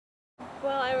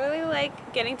Well, I really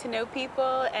like getting to know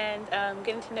people and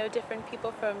getting to know different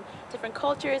people from different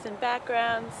cultures and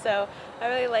backgrounds. So I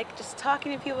really like just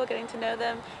talking to people, getting to know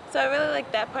them. So I really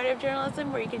like that part of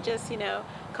journalism where you can just,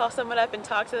 call someone up and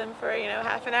talk to them for,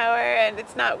 half an hour and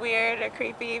it's not weird or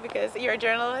creepy because you're a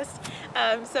journalist.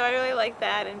 So I really like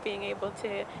that and being able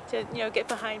to get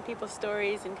behind people's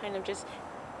stories and kind of just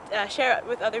share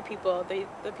with other people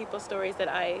the people's stories that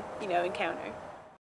I, encounter.